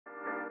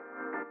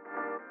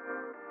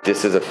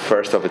This is a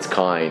first of its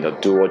kind, a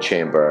dual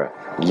chamber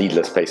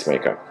leadless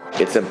pacemaker.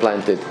 It's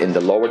implanted in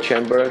the lower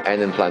chamber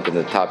and implanted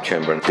in the top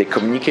chamber. They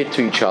communicate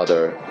to each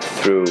other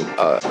through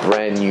a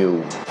brand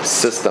new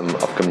system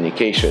of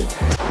communication,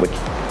 which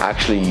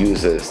actually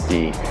uses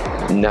the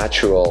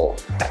natural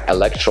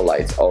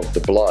electrolytes of the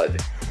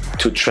blood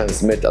to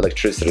transmit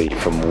electricity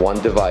from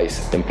one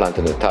device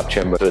implanted in the top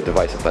chamber to the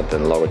device implanted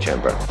in the lower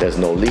chamber. There's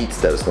no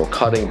leads, there's no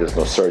cutting, there's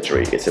no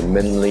surgery. It's a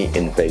minimally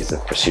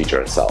invasive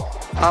procedure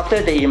itself.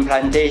 After the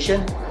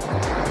implantation,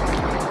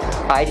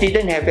 I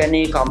didn't have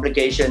any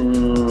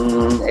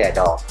complication at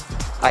all.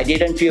 I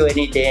didn't feel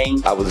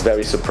anything. I was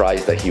very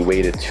surprised that he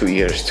waited 2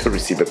 years to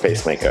receive a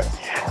pacemaker.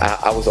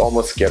 I was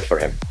almost scared for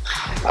him.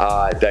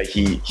 That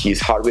his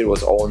heart rate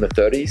was all in the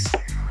 30s.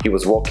 He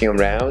was walking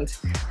around,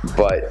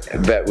 but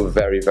with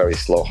very, very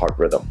slow heart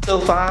rhythm. So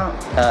far,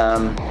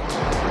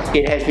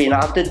 it has been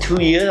after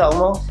 2 years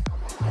almost,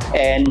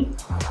 and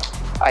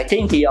I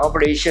think the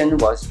operation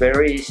was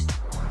very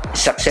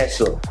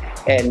successful.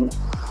 And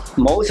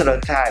most of the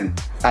time,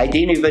 I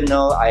didn't even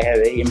know I had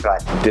an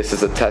implant. This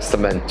is a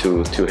testament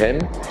to him,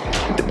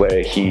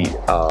 where he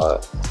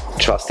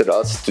trusted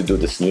us to do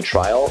this new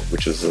trial,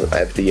 which is an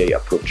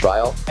FDA-approved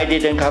trial. I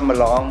didn't come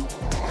along,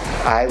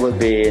 I would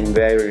be in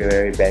very,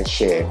 very bad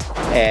shape.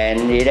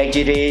 And it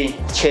actually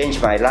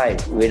changed my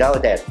life.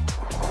 Without that,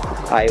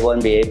 I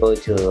won't be able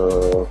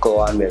to go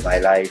on with my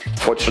life.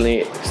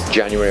 Fortunately,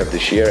 January of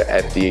this year,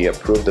 FDA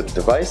approved the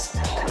device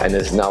and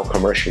is now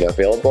commercially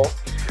available.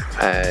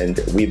 And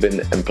we've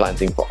been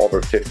implanting for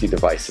over 50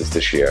 devices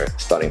this year,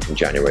 starting from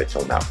January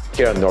till now.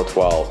 Here at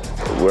Northwell,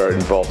 we're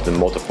involved in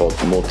multiple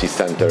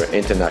multi-center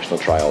international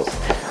trials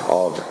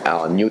of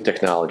our new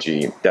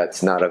technology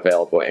that's not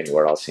available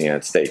anywhere else in the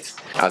United States.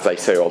 As I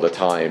say all the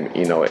time,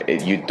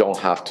 you don't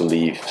have to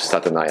leave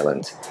Staten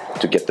Island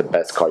to get the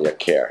best cardiac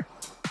care.